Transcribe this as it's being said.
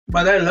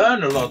But I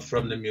learned a lot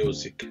from the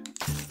music.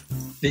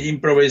 The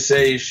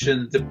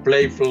improvisation, the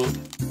playful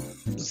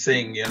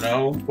thing, you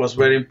know, was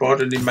very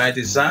important in my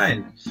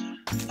design.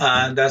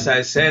 And as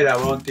I said, I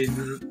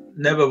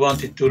never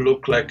wanted to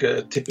look like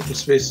a typical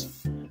Swiss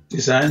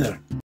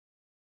designer.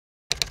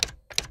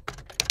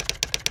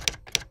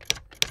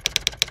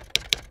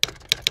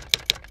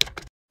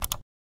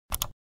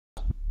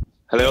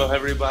 Hello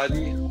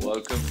everybody,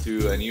 welcome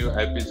to a new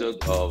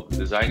episode of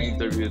Design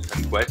Interviews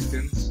and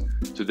Questions.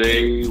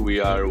 Today we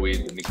are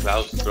with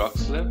Niklaus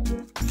Troxler.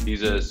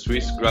 He's a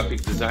Swiss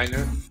graphic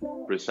designer,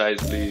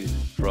 precisely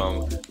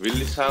from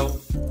Willisau.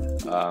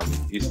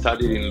 He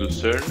studied in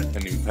Lucerne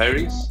and in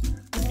Paris.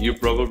 You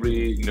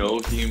probably know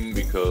him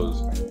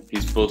because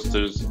his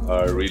posters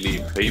are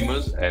really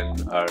famous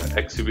and are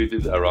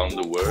exhibited around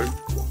the world,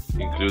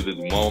 included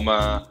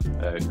MoMA,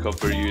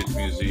 Hewitt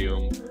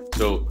Museum.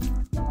 So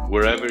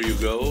wherever you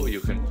go, you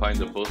can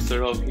find a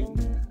poster of him.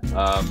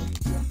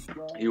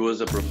 He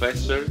was a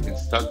professor in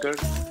Stuttgart,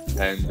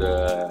 and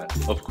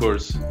of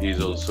course,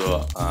 he's also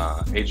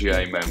an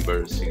AGI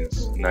member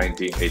since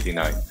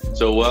 1989.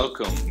 So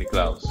welcome,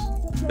 Niklaus.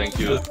 Thank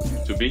you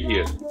to be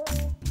here.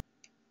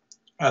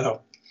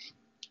 Hello.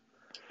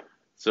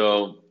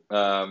 So,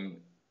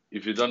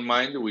 if you don't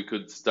mind, we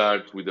could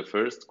start with the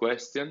first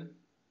question,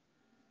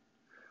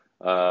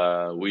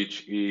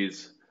 which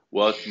is,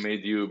 what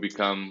made you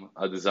become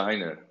a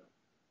designer?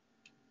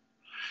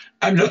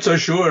 I'm not so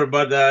sure,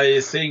 but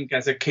I think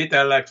as a kid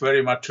I liked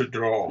very much to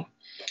draw.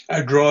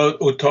 I draw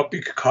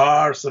utopic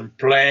cars and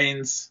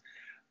planes,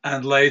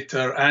 and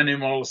later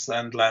animals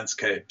and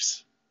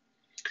landscapes.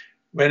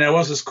 When I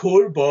was a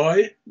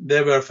schoolboy,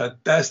 there were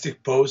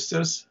fantastic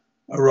posters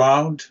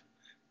around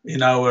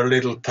in our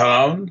little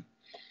town,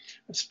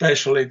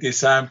 especially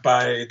designed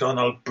by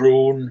Donald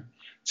Brun,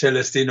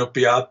 Celestino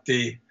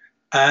Piatti,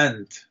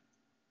 and,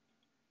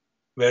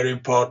 very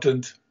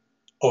important,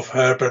 of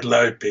Herbert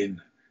Leupin.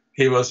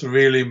 He was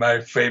really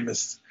my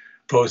famous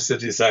poster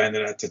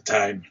designer at the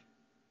time.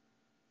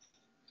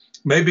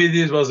 Maybe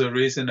this was a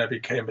reason I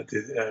became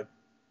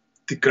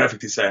a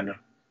graphic designer.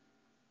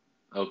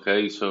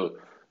 Okay, so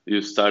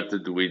you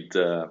started with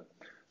a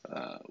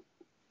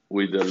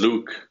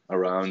look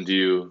around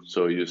you,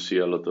 so you see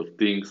a lot of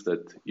things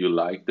that you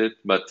liked it.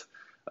 But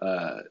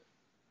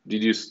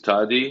did you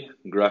study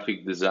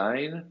graphic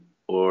design,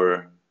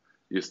 or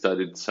you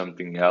studied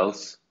something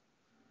else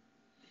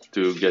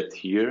to get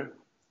here?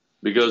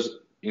 Because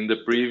in the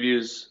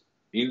previous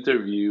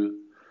interview,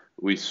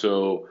 we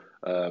saw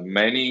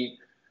many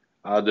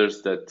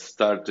others that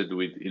started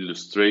with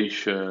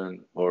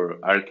illustration or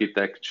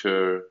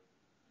architecture.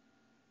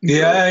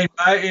 Yeah,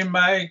 in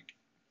my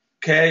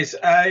case,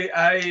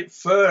 I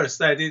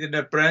did an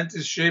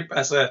apprenticeship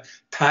as a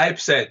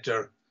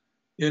typesetter.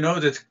 You know,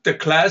 the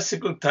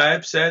classical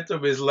typesetter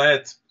with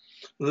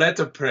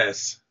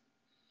letterpress.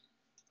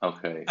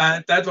 Okay.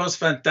 And that was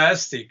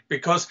fantastic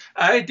because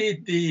I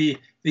did the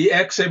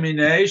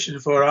examination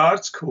for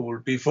art school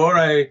before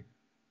I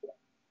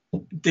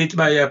did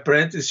my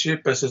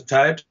apprenticeship as a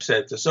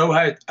typesetter. So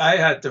I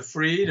had the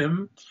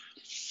freedom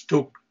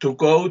to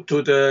go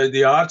to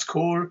the art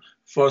school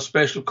for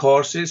special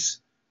courses.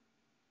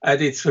 I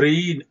did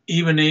 3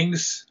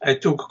 evenings. I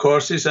took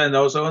courses, and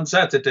also on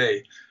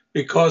Saturday,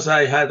 because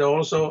I had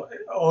also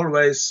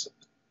always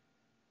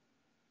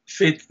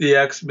fit the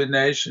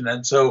examination.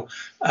 And so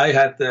I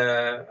had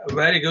a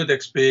very good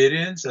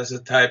experience as a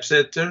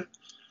typesetter.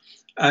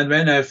 And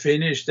when I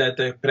finished that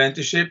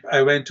apprenticeship,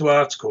 I went to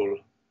art school.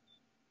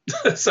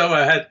 So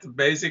I had the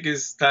basic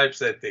is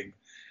typesetting,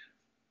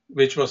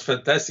 which was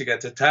fantastic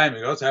at the time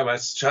because I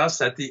was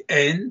just at the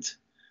end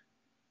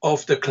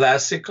of the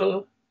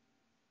classical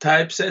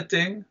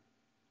typesetting,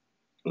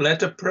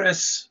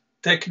 letterpress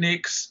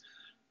techniques,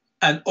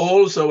 and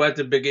also at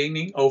the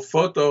beginning of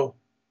photo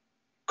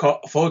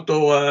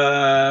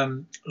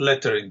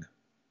lettering.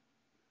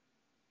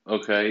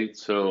 Okay,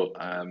 so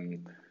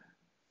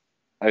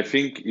I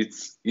think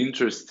it's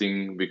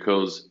interesting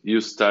because you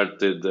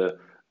started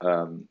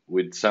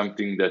with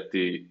something that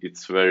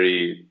it's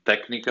very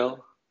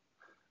technical,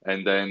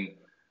 and then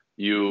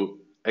you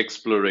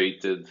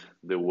explorated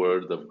the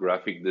world of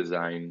graphic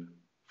design.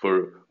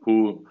 For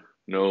who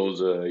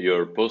knows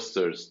your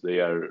posters, they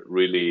are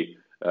really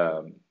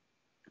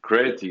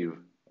creative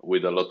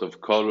with a lot of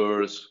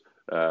colors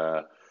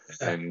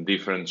and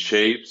different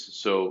shapes.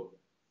 So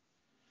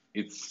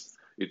it's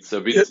a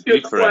bit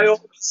different.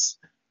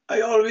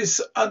 I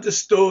always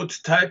understood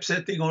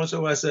typesetting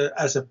also as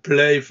a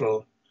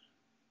playful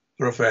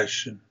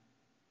profession,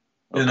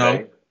 you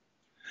know.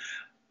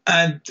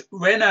 And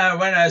when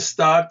I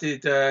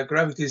started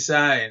graphic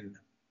design,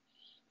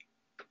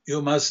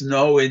 you must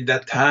know in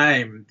that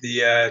time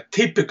the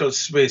typical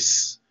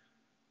Swiss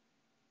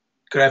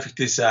graphic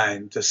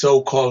design, the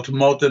so-called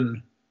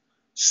modern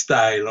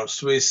style or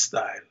Swiss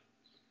style,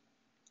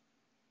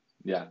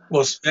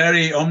 was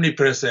very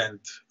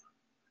omnipresent.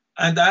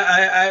 And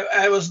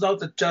I was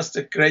not just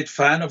a great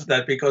fan of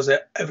that because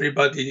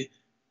everybody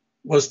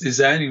was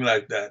designing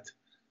like that.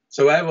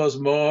 So I was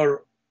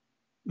more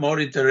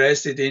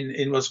interested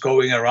in what's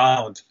going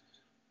around.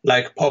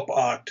 like pop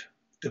art,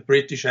 the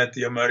British and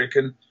the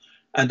American.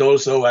 And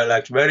also I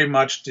liked very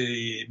much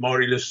the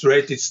more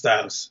illustrated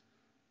styles.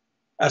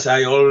 As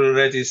I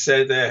already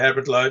said,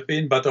 Herbert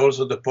Leupin, but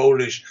also the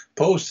Polish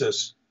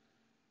posters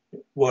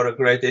were a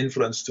great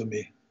influence to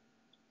me.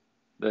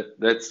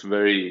 That's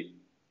very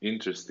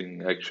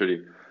interesting,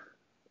 actually.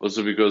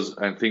 Also because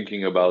I'm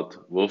thinking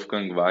about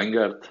Wolfgang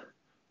Weingart,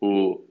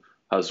 who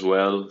as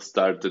well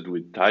started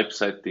with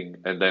typesetting,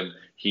 and then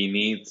he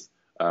needs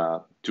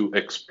to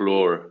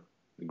explore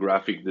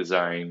graphic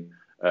design,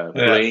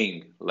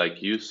 playing,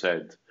 like you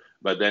said.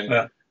 But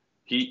then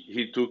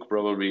he took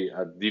probably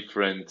a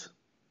different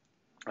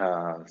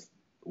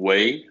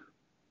way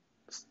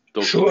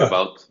talking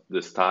about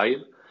the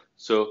style.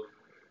 So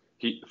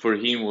for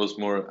him was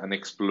more an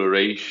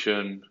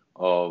exploration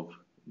of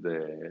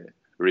the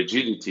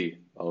rigidity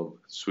of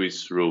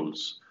Swiss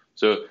rules.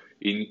 So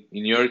in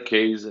your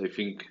case, I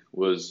think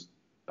was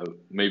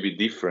maybe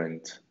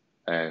different.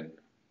 And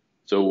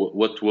so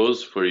what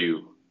was for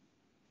you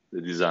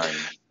the design?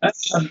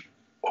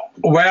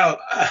 Well,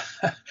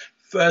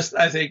 first,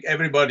 I think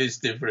everybody's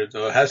different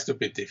or has to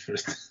be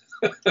different.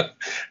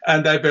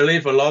 And I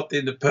believe a lot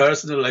in the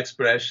personal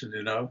expression,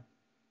 you know.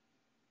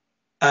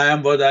 I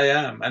am what I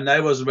am. And I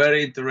was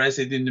very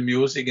interested in the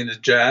music and the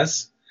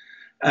jazz.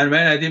 And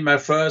when I did my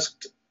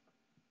first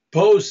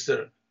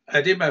poster,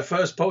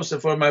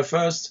 for my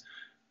first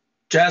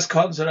jazz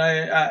concert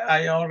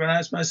I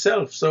organized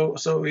myself. So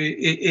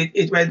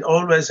it went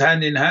always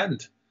hand in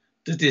hand,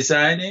 the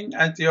designing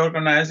and the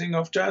organizing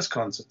of jazz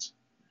concerts.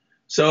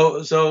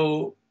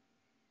 So,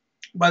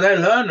 but I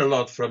learned a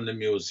lot from the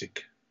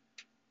music,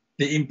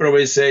 the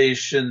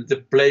improvisation, the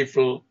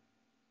playful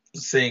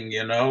thing,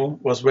 you know,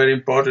 was very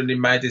important in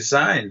my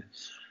design.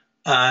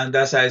 And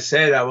as I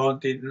said, I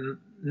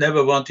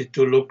never wanted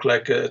to look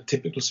like a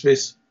typical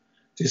Swiss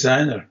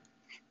designer.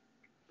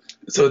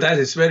 So that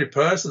is very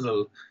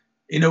personal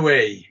in a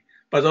way.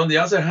 But on the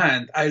other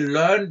hand, I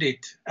learned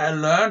it. I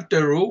learned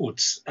the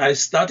roots. I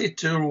studied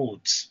the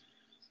roots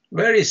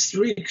very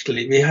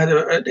strictly. We had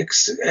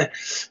a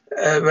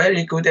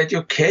very good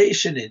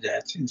education in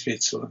that in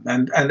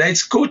Switzerland. And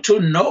it's good to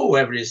know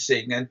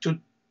everything and to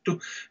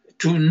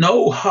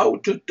know how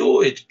to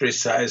do it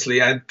precisely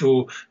and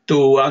to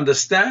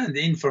understand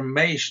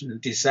information,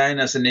 design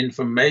as an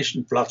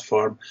information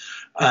platform.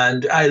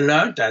 And I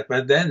learned that,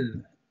 but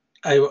then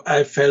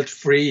I felt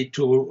free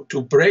to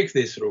break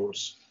these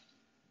rules,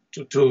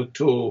 to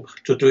do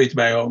it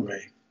my own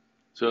way.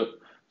 So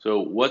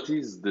what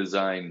is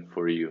design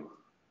for you?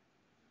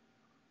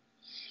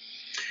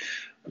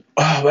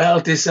 Oh, well,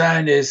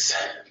 design is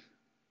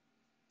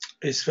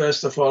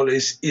first of all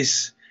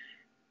is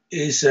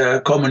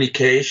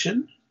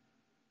communication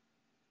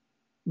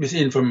with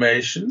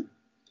information,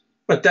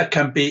 but that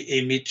can be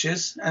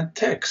images and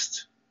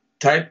text,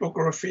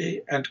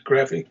 typography and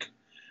graphic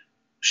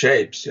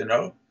shapes, you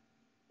know.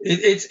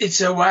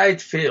 It's a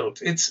wide field.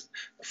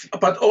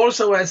 But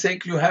also I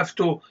think you have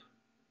to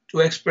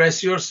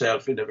express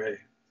yourself in a way,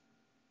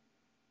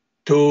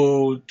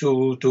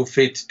 to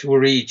fit, to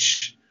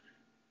reach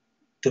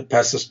the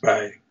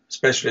passers-by.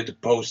 Especially the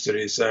poster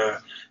is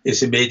a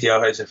media,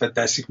 it's a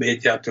fantastic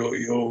media.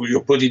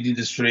 You put it in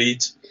the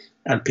streets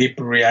and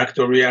people react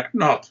or react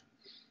not.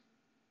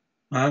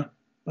 But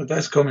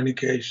that's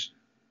communication.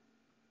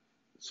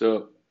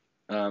 So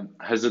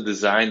as a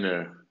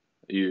designer,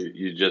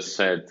 you just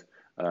said,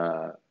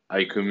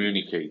 I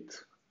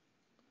communicate.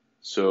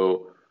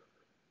 So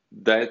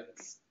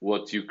that's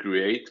what you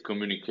create,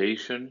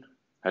 communication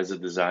as a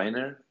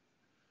designer?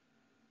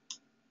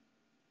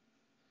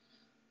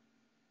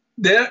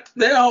 There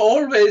are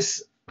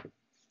always,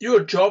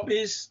 your job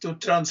is to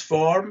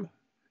transform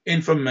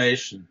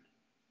information.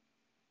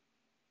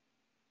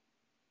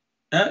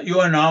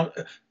 You announce,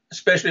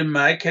 especially in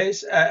my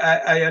case,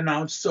 I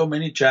announced so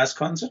many jazz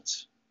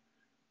concerts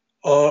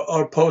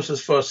or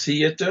posters for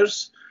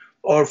theaters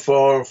or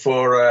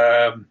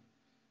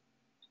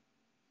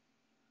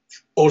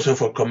also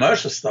for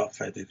commercial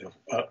stuff. I did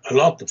a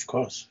lot, of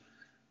course,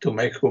 to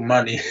make good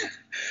money.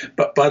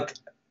 but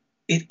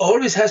it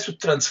always has to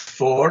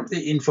transform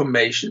the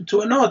information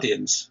to an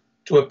audience,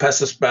 to a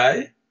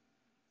passersby,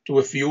 to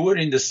a viewer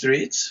in the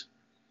streets,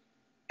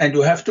 and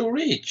you have to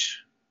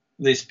reach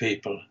these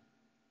people.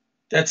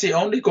 That's the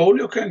only goal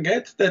you can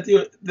get, that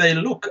they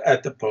look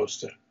at the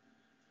poster.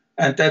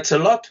 And that's a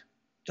lot.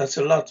 That's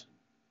a lot.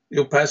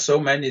 You pass so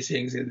many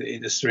things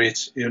in the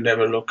streets you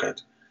never look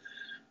at.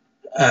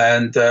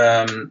 And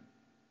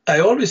I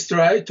always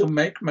try to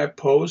make my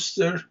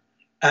poster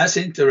as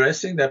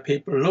interesting that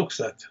people look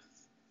at.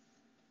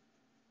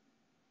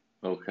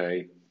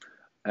 Okay.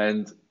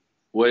 And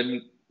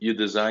when you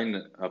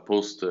design a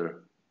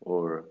poster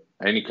or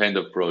any kind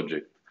of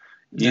project,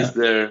 is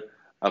there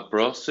a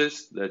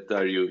process that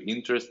are you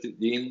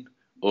interested in,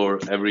 or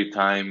every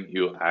time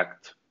you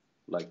act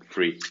like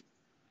free?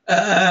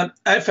 I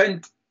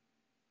think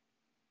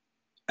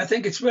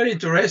it's very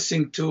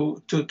interesting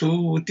to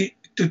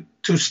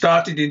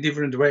start it in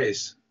different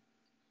ways.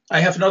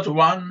 I have not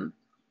one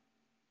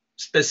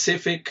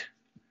specific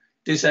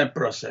design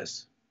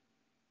process.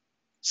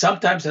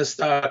 Sometimes I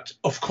start,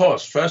 of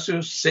course, first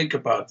you think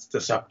about the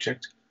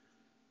subject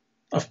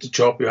of the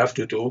job you have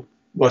to do.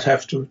 What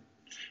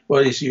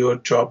is your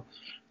job?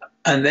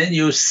 And then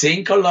you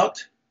think a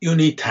lot. You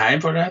need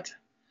time for that.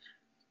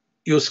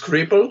 You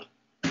scribble,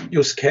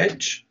 you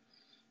sketch,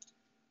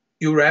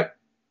 you rap.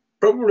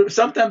 Probably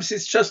sometimes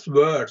it's just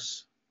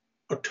words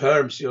or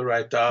terms you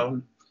write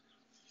down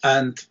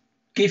and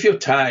give you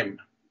time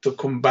to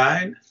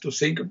combine, to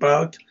think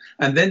about.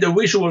 And then the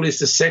visual is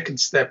the second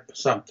step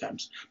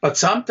sometimes. But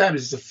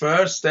sometimes the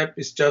first step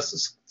is just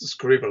the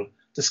scribble,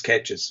 the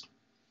sketches.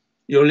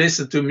 You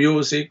listen to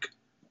music,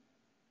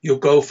 you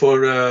go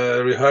for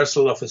a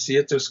rehearsal of a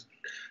theater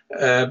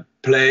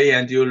play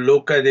and you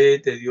look at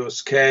it, and you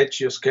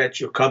sketch,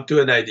 you come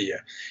to an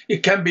idea.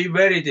 It can be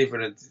very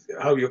different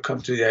how you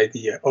come to the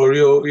idea. Or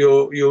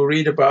you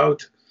read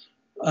about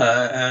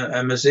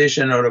a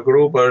musician or a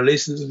group or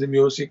listen to the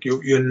music,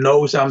 you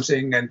know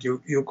something and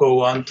you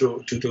go on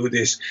to do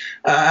this.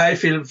 I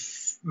feel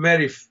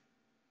very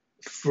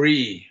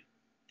free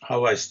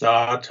how I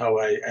start, how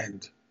I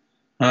end.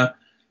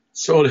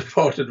 It's all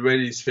important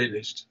when it's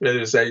finished, when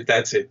you say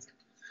that's it.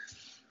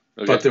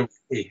 Okay. But the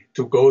way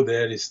to go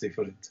there is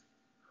different.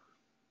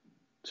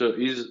 So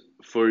is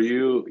for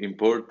you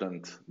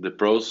important the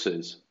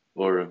process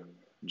or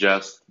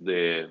just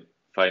the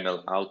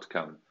final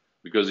outcome?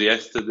 Because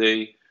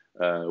yesterday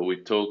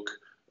we talked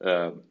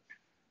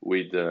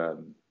with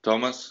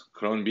Thomas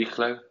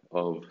Kronbichler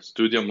of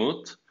Studio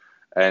Mut,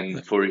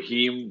 and for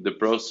him the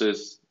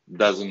process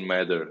doesn't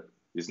matter.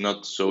 It's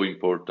not so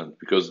important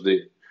because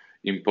the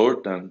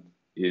important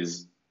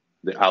is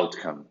the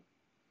outcome.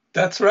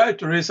 That's right.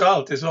 The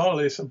result is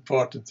always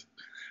important.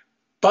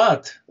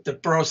 But the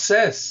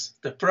process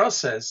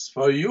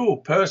for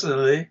you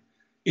personally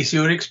is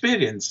your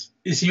experience,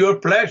 is your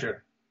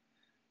pleasure.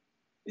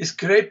 It's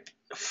great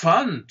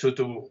fun to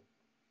do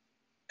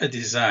a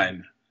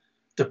design.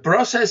 The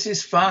process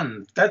is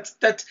fun.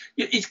 That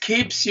it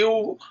keeps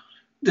you.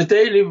 The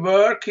daily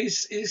work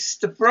is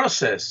the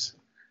process,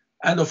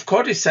 and of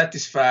course, it's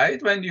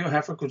satisfied when you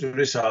have a good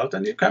result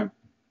and you can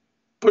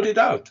put it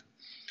out.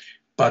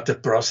 But the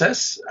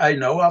process, I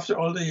know after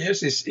all the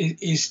years,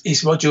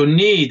 is what you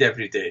need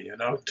every day. You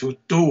know, to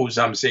do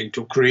something,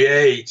 to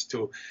create,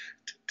 to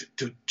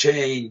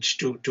change,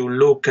 to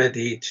look at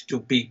it,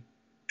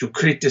 to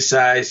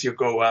criticize, you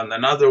go on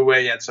another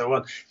way and so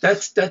on.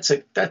 That's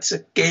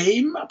a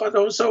game, but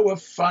also a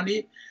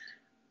funny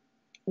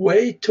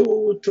way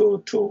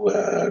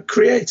to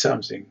create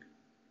something.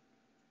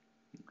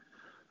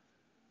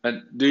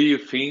 And do you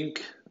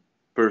think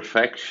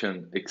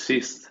perfection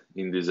exists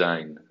in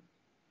design?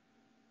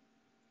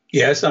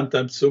 Yeah,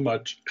 sometimes too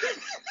much.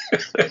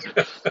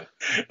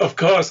 Of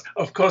course,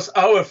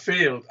 our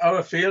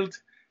field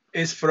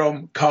is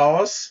from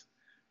chaos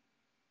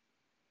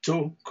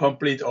to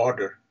complete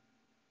order.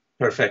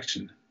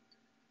 Perfection.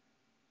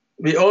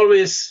 We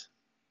always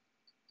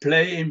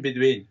play in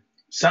between.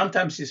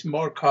 Sometimes it's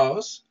more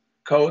chaos,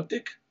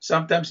 chaotic.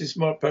 Sometimes it's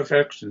more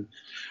perfection.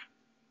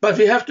 But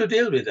we have to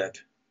deal with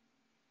that.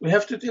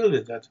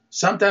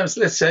 Sometimes,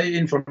 let's say,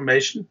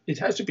 information, it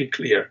has to be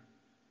clear.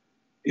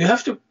 You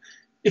have to,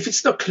 if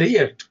it's not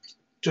clear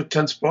to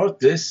transport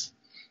this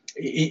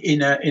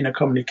in a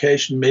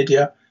communication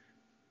media,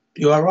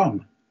 you are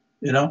wrong,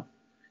 you know.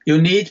 You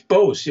need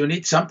both. You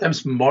need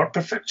sometimes more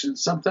perfection,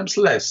 sometimes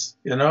less,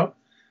 you know.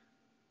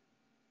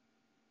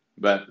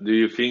 But do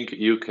you think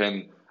you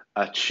can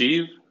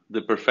achieve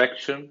the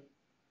perfection?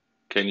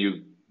 Can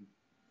you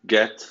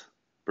get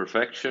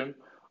perfection?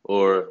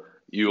 Or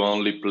you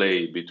only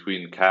play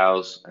between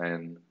chaos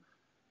and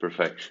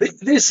perfection?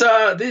 These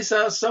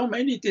are so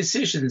many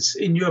decisions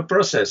in your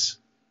process.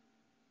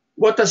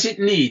 What does it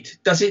need?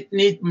 Does it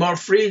need more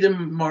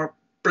freedom, more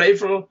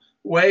playful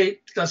way?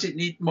 Does it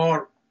need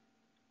more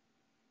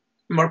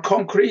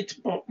concrete,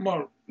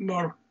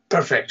 more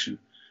perfection?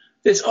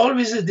 There's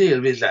always a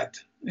deal with that.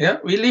 Yeah,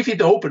 we leave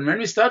it open. When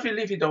we start, we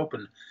leave it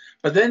open.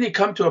 But then we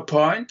come to a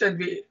point and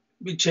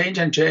we change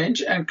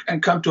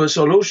and come to a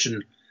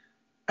solution.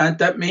 And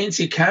that means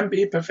it can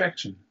be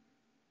perfection.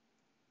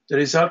 The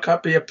result can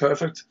be a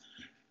perfect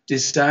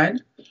design,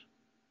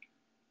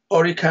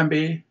 or it can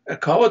be a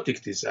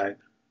chaotic design.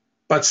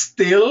 But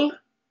still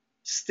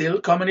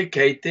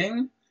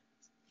communicating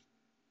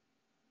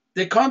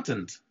the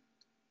content.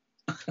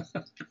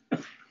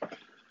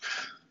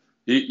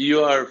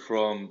 You are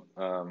from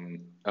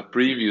a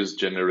previous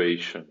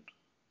generation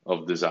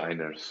of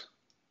designers,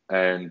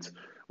 and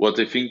what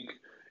I think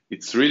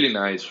it's really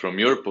nice from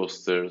your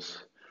posters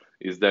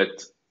is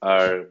that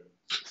are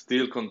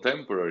still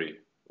contemporary,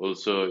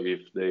 also if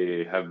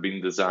they have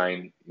been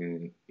designed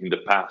in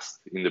the past,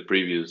 in the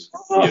previous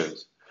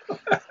years.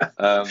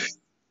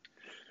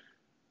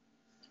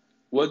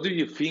 What do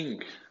you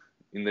think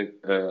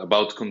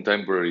about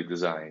contemporary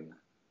design?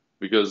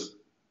 Because,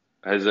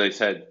 as I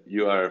said,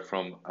 you are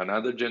from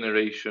another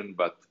generation,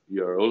 but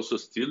you are also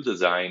still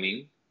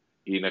designing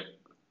in a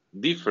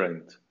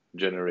different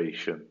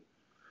generation.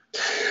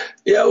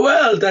 Yeah,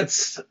 well,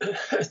 that's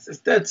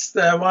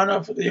one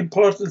of the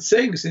important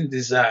things in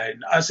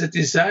design. As a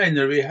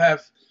designer, we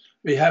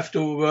have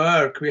to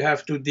work, we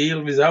have to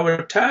deal with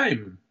our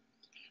time,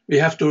 we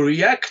have to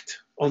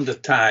react on the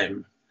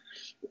time.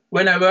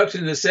 When I worked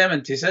in the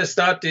 70s, I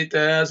started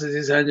as a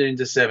designer in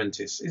the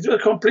 70s. It was a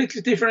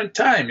completely different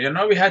time. You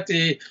know, we had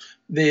the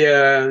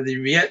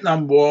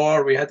Vietnam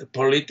War. We had the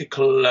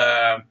political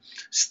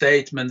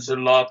statements a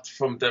lot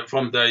from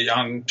the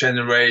young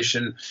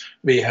generation.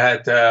 We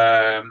had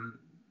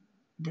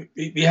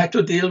we had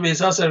to deal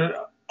with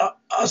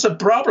other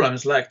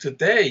problems like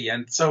today,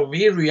 and so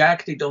we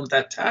reacted on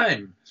that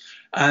time.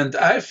 And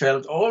I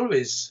felt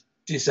always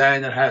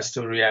designer has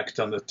to react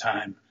on the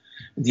time.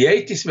 The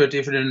 80s were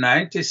different than the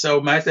 90s,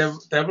 so my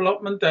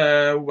development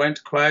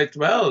went quite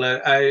well.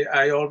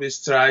 I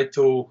always try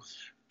to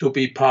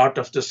be part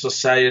of the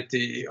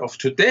society of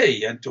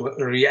today and to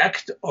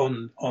react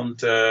on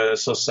the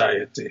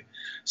society.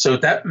 So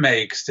that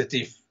makes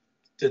the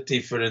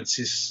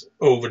differences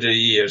over the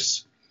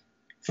years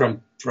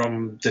from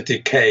the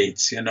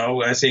decades. You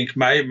know, I think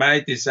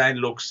my design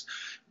looks.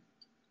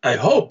 I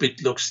hope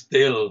it looks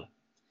still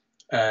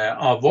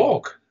en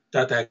vogue,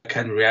 that I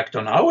can react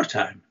on our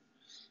time.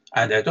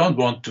 And I don't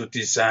want to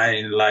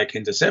design like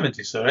in the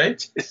 70s or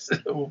 80s.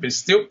 It would be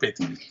stupid.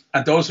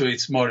 And also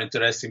it's more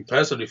interesting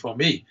personally for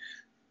me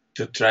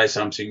to try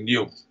something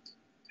new,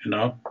 you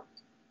know?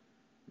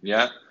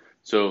 Yeah.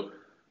 So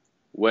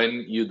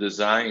when you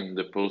designed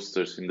the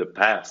posters in the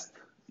past,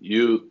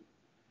 you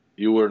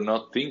were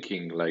not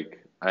thinking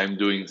like, I'm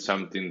doing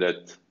something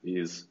that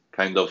is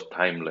kind of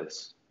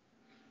timeless.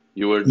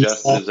 You were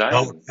just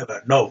designing. No,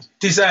 never. No,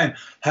 design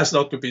has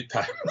not to be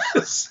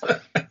timeless.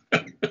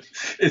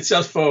 It's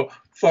just for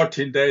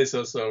 14 days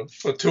or so,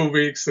 for 2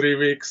 weeks, 3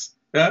 weeks.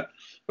 Yeah?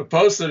 A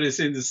poster is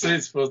in the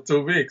streets for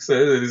 2 weeks.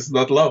 It is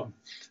not long.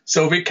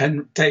 So we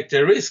can take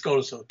the risk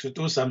also to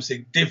do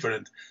something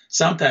different.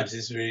 Sometimes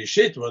it's really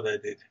shit what I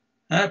did,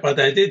 but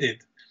I did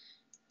it.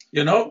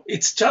 You know,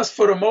 it's just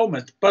for a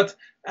moment. But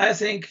I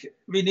think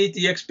we need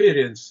the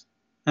experience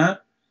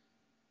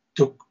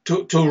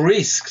to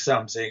risk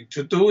something,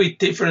 to do it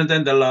different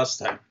than the last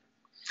time.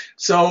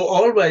 So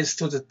always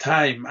to the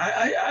time.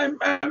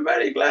 I'm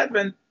very glad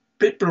when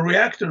people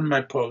react on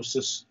my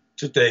posters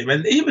today.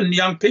 When even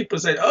young people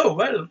say, "Oh,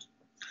 well,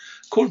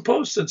 cool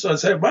poster." So I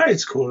say, "Why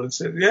it's cool?" And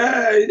say,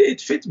 "Yeah,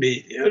 it fit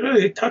me. You know,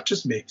 it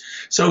touches me."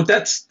 So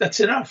that's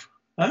enough.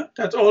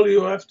 That's all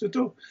you have to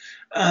do.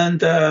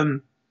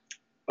 And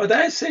but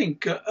I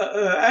think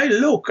I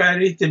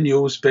read the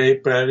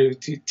newspaper, I read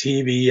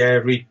TV, I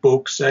read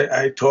books,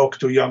 I talk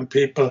to young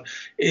people.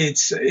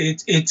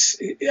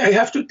 I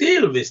have to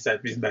deal with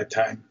that with my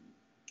time.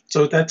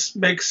 So that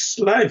makes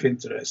life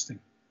interesting.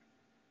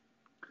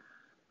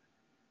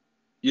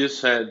 You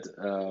said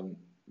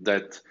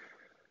that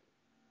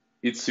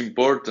it's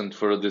important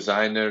for a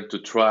designer to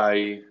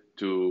try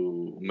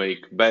to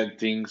make bad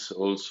things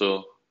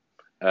also.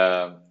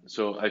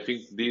 So I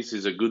think this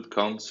is a good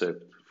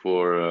concept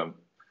for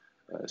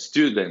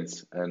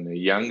students and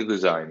young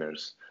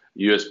designers.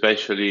 You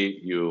especially,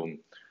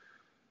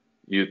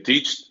 you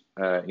teach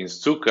in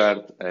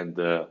Stuttgart, and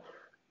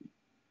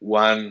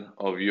one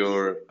of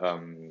your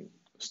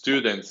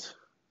students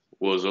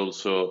was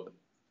also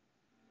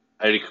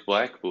Eric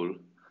Blackpool.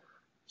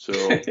 So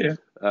Yeah.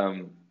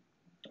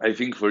 I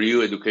think for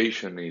you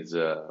education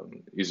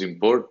is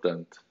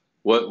important.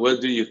 What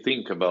do you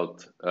think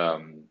about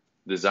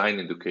design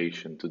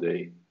education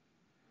today?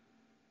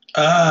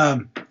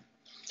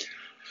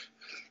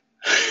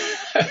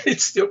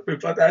 It's stupid,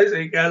 but I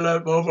think I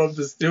learn more from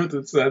the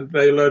students than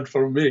they learn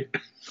from me.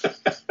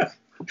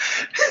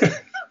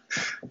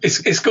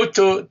 It's good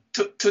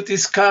to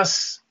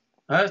discuss,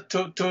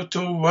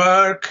 to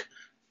work,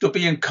 to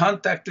be in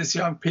contact with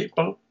young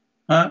people,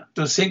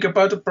 to think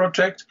about a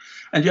project.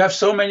 And you have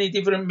so many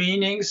different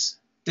meanings,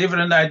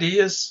 different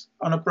ideas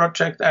on a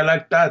project. I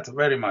like that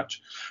very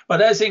much.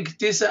 But I think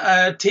this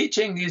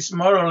teaching is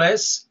more or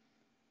less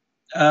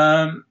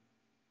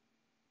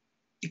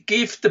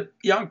give the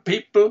young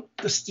people,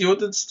 the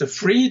students, the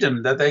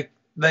freedom that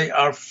they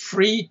are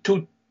free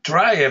to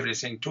try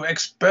everything, to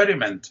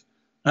experiment.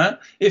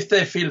 If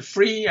they feel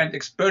free and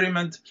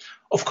experiment,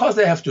 of course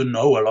they have to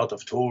know a lot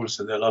of tools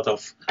and a lot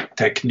of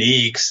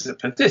techniques,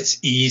 but that's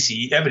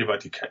easy.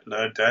 Everybody can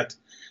learn that.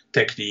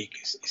 Technique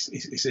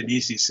is an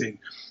easy thing.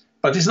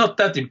 But it's not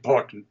that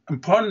important.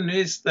 Important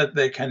is that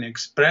they can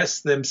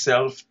express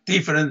themselves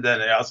different than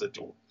the other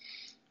do.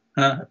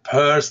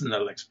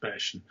 Personal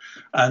expression.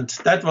 And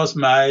that was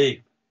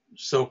my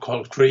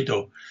so-called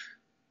credo.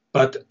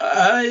 But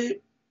I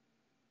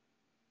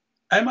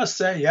must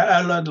say, yeah,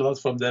 I learned a lot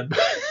from them.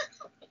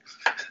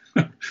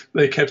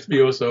 They kept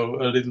me also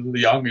a little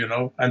young, you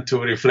know, and to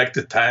reflect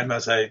the time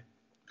as I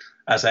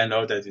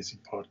know that is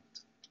important.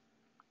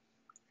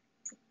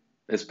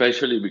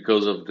 Especially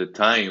because of the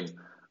time.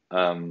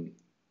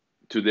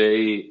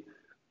 Today,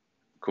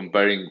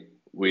 comparing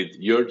with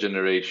your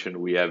generation,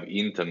 we have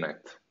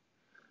internet,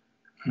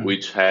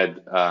 which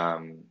had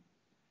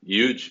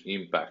huge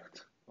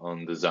impact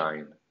on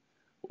design.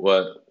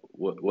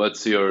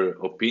 what's your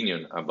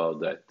opinion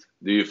about that?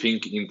 Do you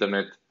think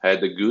internet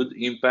had a good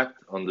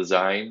impact on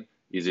design?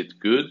 Is it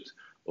good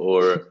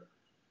or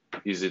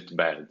is it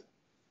bad?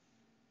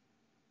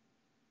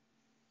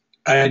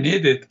 I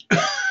need it.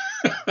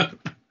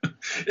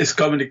 It's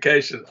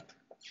communication.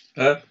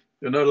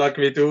 You know, like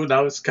we do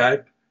now,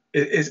 Skype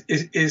is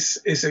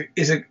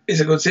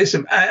a good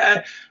system.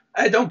 I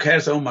don't care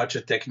so much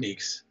of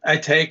techniques. I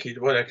take it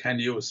what I can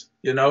use.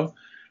 You know,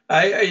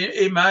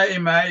 in my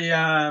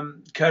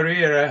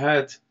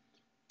career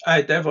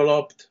I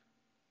developed.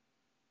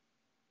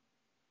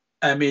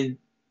 I mean,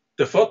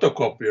 the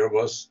photocopier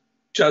was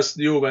just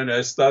new when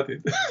I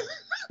started.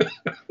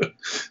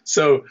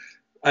 So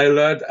I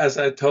learned, as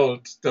I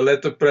told, the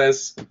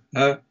letterpress,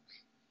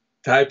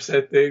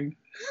 typesetting.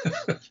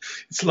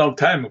 It's a long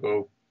time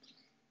ago.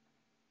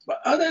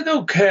 But I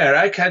don't care.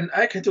 I can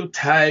do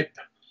type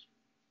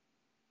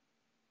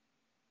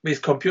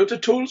with computer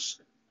tools,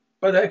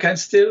 but I can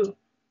still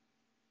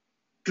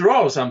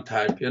draw some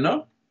type, you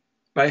know,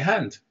 by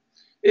hand.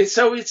 I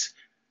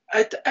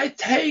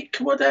take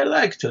what I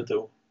like to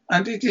do,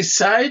 and I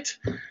decide.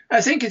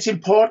 I think it's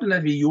important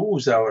that we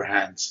use our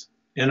hands,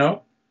 you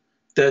know,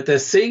 the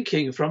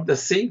thinking, from the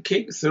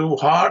thinking through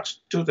heart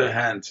to the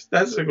hand.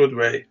 That's a good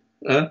way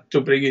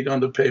to bring it on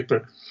the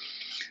paper.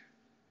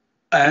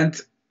 And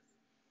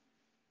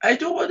I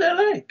do what I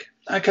like.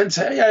 I can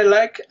say I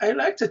like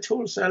the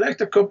tools. I like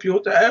the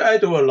computer. I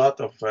do a lot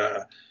of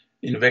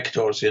in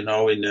vectors, you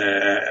know, in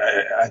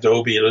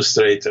Adobe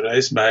Illustrator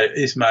is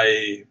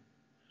my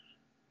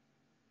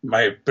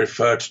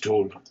preferred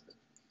tool.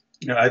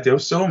 You know, I do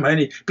so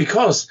many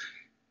because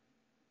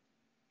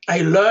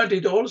I learned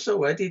it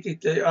also. I did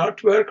the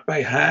artwork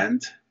by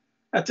hand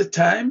at the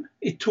time.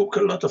 It took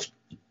a lot of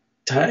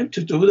time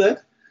to do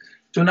that.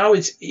 So now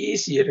it's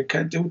easier. I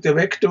can do the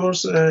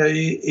vectors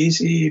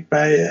easy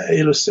by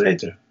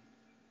Illustrator.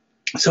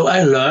 So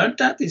I learned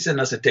that. It's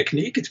another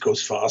technique. It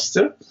goes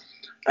faster.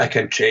 I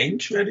can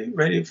change very,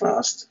 very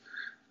fast.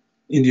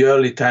 In the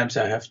early times,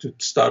 I have to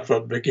start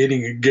from the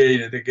beginning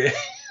again and again.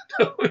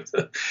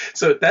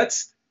 So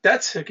that's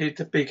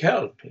a big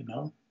help, you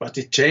know. But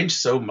it changed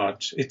so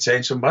much. It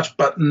changed so much,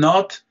 but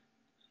not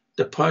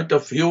the point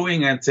of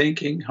viewing and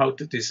thinking how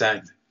to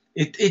design.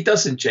 It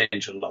doesn't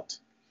change a lot.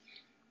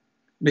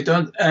 We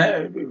don't.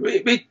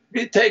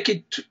 We take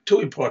it too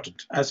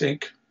important. I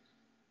think.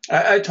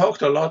 I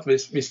talked a lot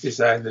with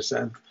designers,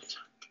 and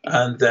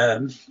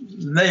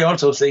they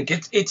also think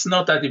it's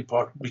not that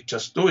important. We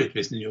just do it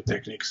with new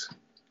techniques.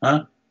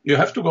 You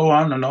have to go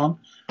on and on.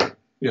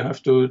 You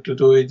have to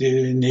do it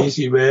in an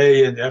easy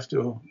way, and you have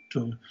to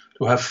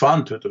have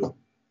fun to do.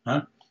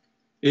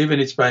 Even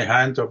it's by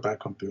hand or by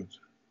computer.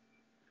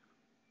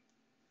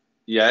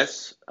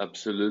 Yes,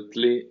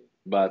 absolutely.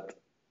 But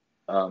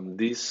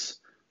this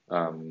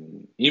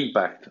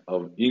impact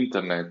of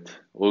internet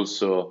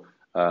also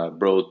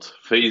brought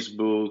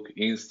Facebook,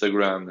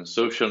 Instagram, and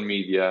social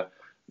media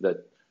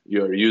that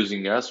you're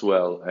using as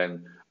well,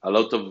 and a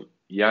lot of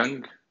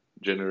young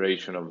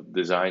generation of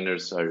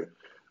designers are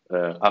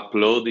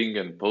uploading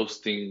and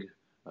posting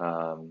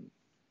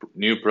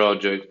new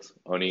projects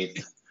on it.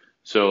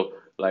 So,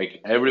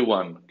 like,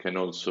 everyone can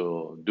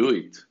also do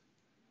it.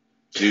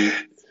 Do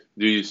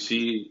you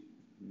see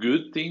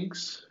good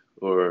things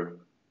or?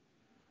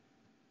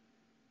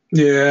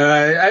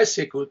 Yeah, I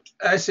see good.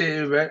 I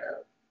see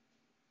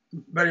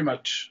very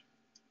much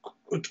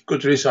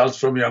good results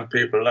from young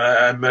people.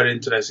 I'm very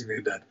interested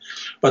in that,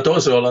 but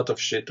also a lot of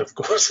shit, of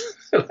course,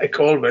 like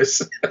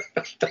always.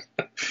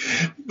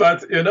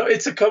 But you know,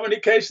 it's a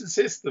communication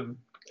system.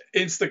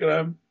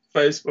 Instagram,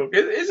 Facebook,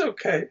 it's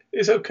okay.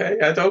 It's okay.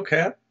 I don't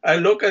care. I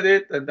look at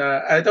it, and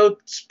I don't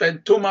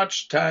spend too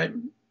much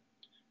time.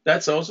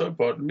 That's also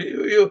important.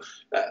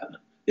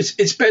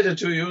 It's better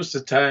to use the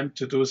time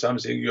to do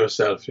something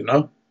yourself, you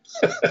know,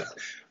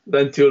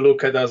 than to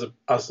look at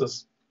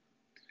others'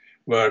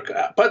 work.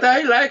 But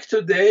I like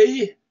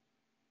today,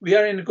 we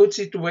are in a good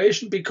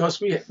situation because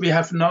we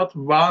have not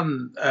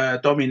one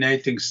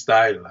dominating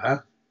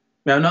style.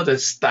 We are not a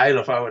style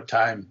of our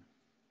time.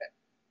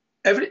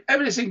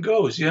 Everything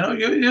goes, you know.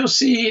 You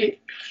see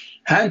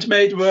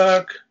handmade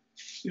work,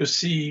 you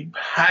see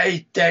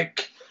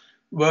high-tech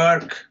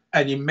work,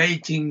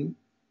 animated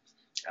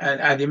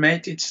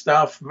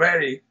stuff,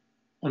 very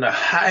on a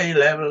high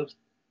level,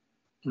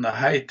 on a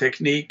high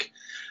technique.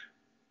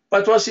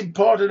 But what's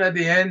important at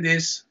the end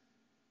is,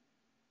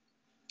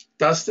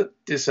 does the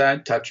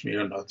design touch me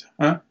or not?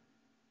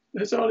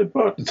 That's all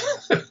important.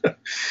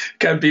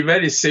 Can be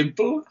very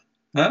simple,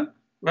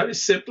 very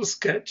simple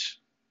sketch.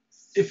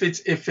 If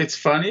it's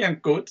funny and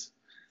good,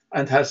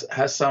 and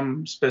has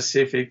some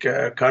specific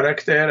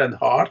character and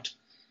heart,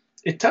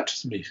 it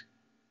touches me.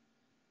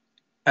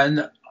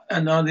 And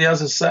on the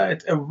other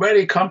side, a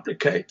very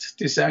complicated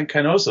design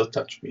can also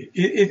touch me.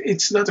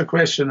 It's not a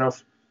question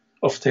of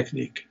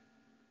technique.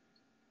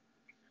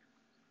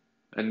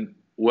 And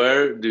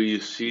where do you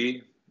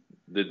see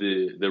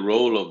the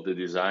role of the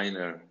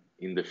designer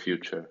in the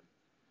future?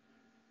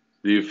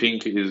 Do you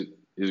think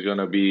is going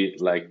to be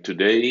like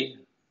today?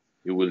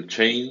 It will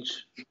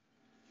change?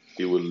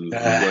 he will be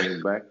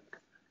going back?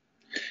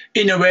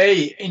 In a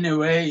way,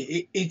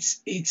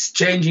 it's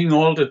changing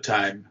all the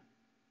time.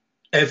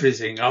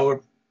 Everything,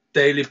 our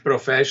daily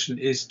profession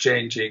is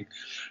changing.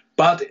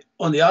 But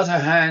on the other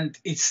hand,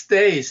 it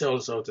stays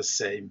also the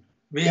same.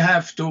 We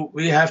have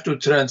to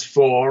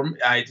transform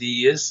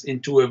ideas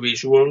into a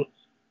visual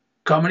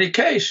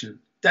communication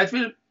that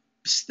will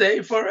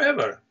stay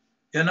forever.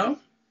 You know,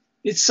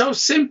 it's so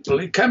simple.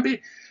 It can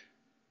be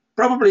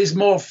probably it's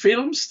more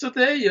films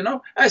today. You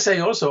know, I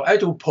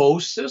do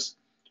posters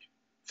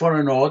for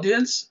an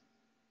audience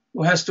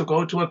who has to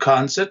go to a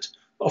concert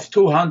of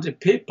 200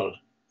 people.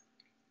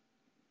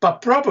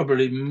 But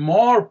probably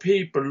more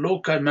people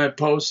look at my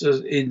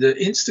posters in the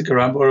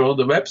Instagram or on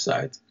the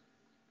website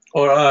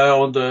or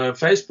on the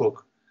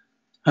Facebook.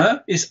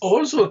 It's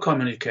also a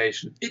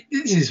communication. It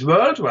is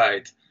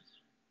worldwide.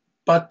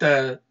 But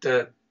the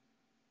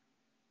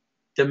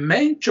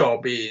main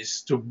job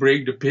is to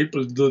bring the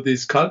people to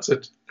this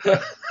concert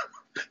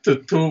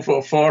to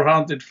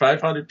 400,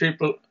 500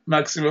 people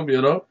maximum,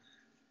 you know.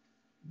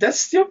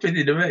 That's stupid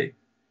in a way.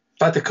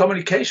 But the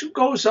communication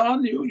goes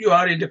on. You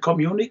are in the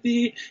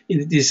community, in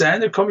the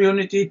designer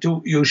community.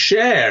 You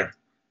share.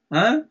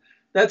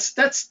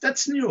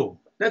 That's new.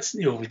 That's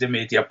new with the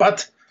media.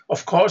 But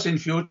of course, in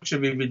future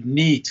we will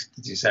need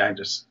the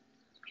designers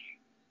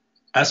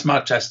as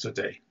much as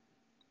today,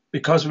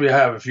 because we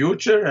have a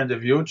future, and the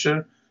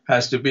future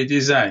has to be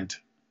designed,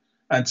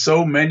 and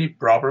so many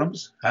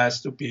problems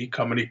has to be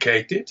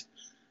communicated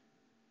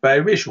by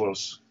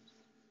visuals.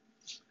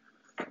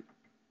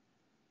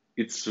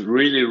 It's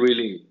really,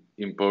 really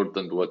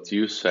important what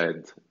you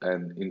said,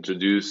 and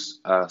introduce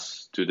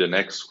us to the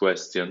next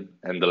question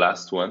and the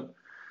last one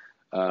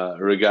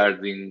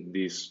regarding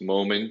this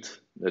moment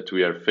that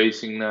we are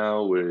facing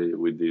now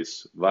with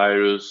this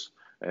virus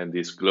and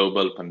this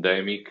global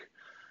pandemic.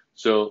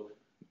 So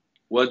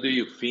what do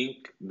you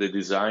think the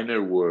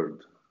designer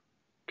world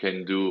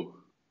can do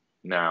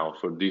now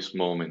for this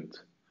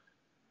moment?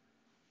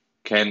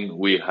 Can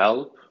we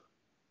help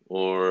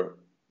or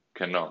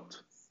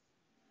cannot?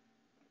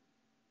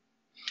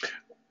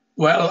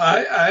 Well,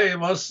 I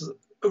was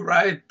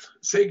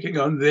thinking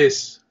on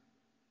this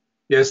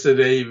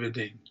yesterday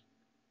evening.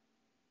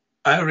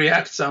 I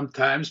react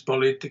sometimes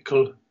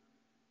politically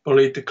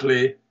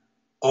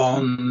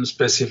on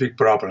specific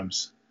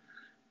problems,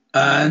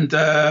 and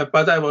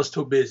but I was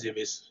too busy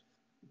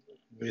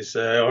with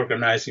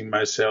organizing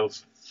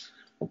myself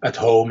at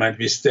home, and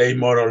we stay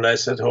more or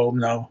less at home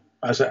now,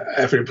 as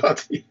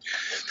everybody.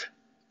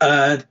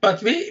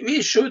 But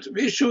we should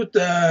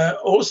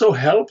also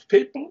help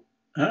people.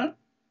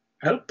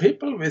 Help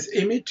people with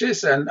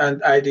images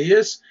and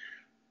ideas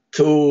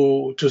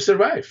to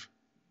survive.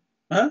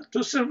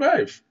 To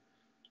survive.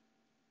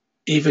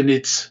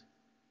 Even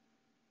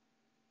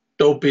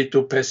don't be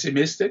too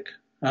pessimistic.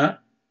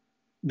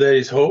 There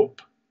is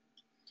hope.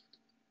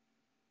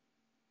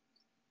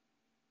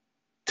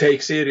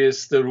 Take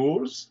serious the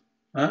rules.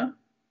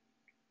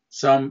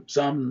 Some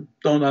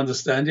don't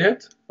understand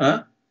yet.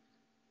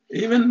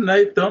 Even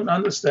they don't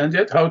understand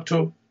yet how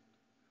to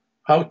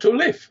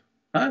live.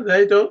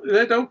 They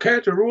don't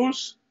care the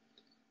rules.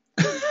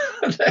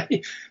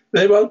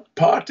 they want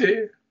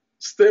party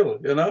still,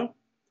 you know.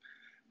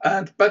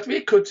 But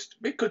we could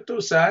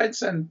do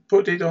signs and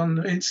put it on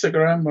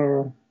Instagram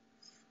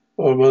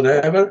or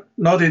whatever.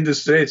 Not in the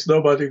streets.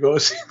 Nobody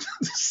goes into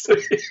the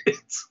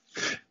streets.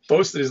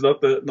 Poster is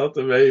not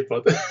the way,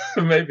 but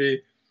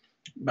maybe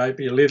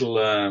little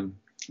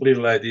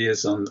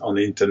ideas on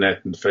the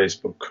internet and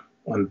Facebook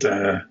and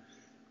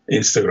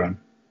Instagram.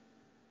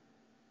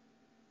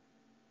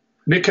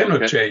 We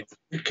cannot change.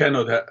 We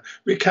cannot.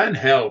 We can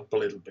help a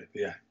little bit.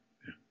 Yeah.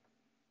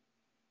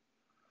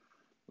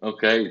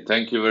 Okay.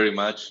 Thank you very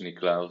much,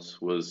 Niklaus.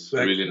 It was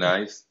really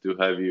nice to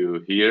have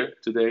you here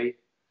today,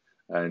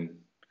 and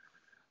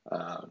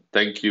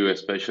thank you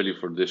especially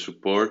for the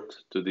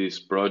support to this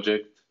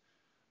project.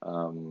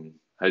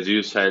 As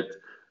you said,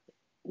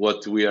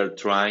 what we are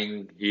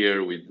trying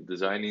here with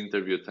Design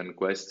Interview 10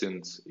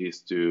 Questions is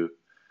to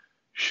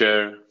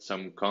share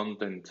some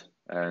content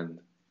and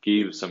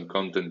give some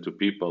content to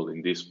people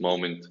in this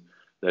moment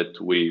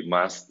that we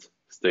must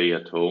stay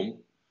at home.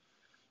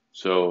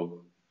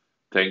 So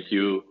thank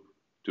you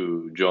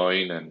to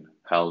join and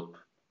help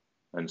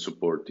and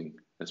supporting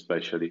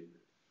especially.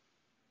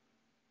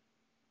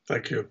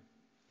 Thank you.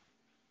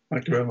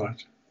 Thank you very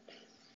much.